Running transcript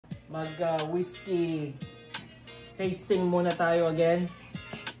whiskey tasting muna tayo again.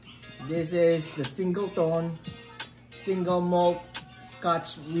 This is the Singleton single malt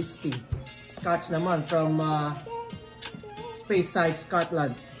scotch whiskey. Scotch naman from Speyside,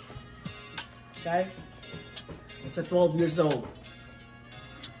 Scotland. Okay? It's a 12 years old.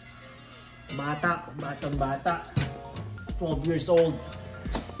 Batang bata. 12 years old.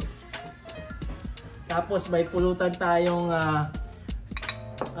 Tapos may pulutan tayong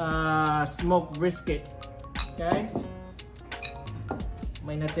smoked brisket. Okay?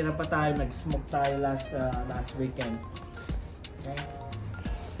 May natira pa tayo, nag-smoke tayo last weekend. Okay?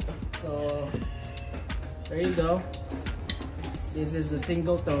 So, there you go. This is the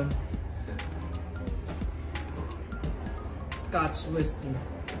Singleton Scotch whiskey,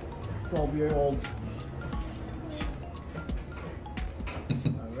 12-year-old.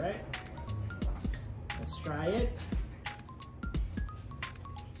 Alright, let's try it.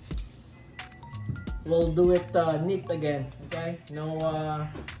 We'll do it neat again, okay? No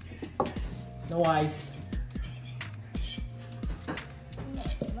ice.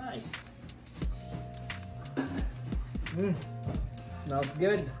 Nice. Smells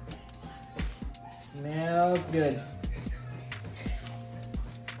good. Smells good.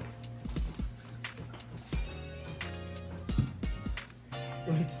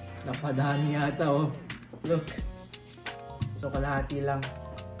 Uy, napadami yata oh. Look. So kalahati lang.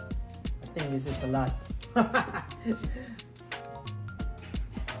 I think this is a lot.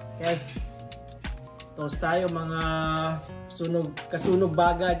 Okay. Toast tayo mga kasunog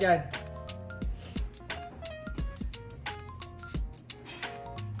baga dyan.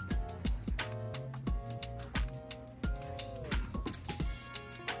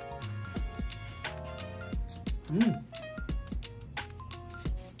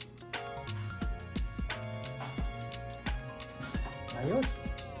 Ayos.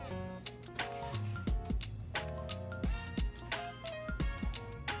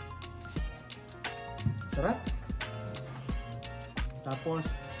 Sarap.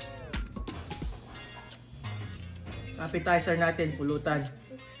 Tapos appetizer natin, pulutan,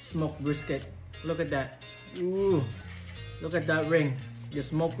 smoked brisket. Look at that. Ooh. Look at that ring. The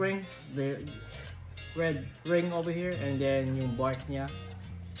smoke ring, the red ring over here, and then yung bark niya.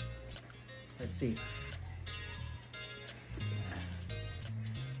 Let's see.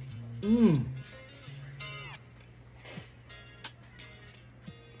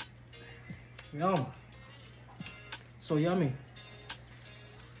 Yum. So yummy.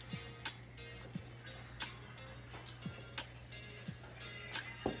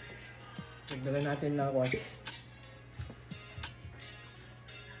 Dagdagan natin ng one.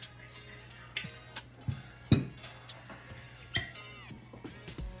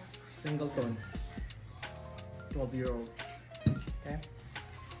 Singleton. 12-year-old. Okay?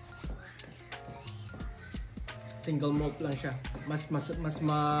 Single malt lang siya. Mas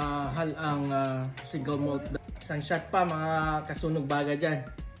mahal ang single malt. Isang shot pa mga kasunog baga dyan.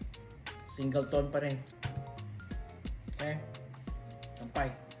 Singleton pa rin. Okay? Kampay.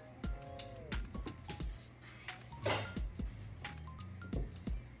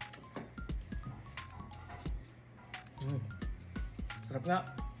 Sarap nga.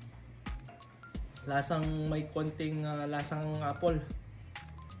 Lasang may konting lasang apple.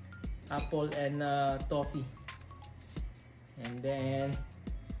 Apple and toffee. And then,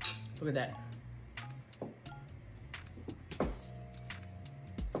 look at that.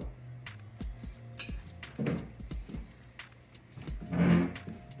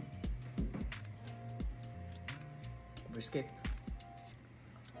 Brisket.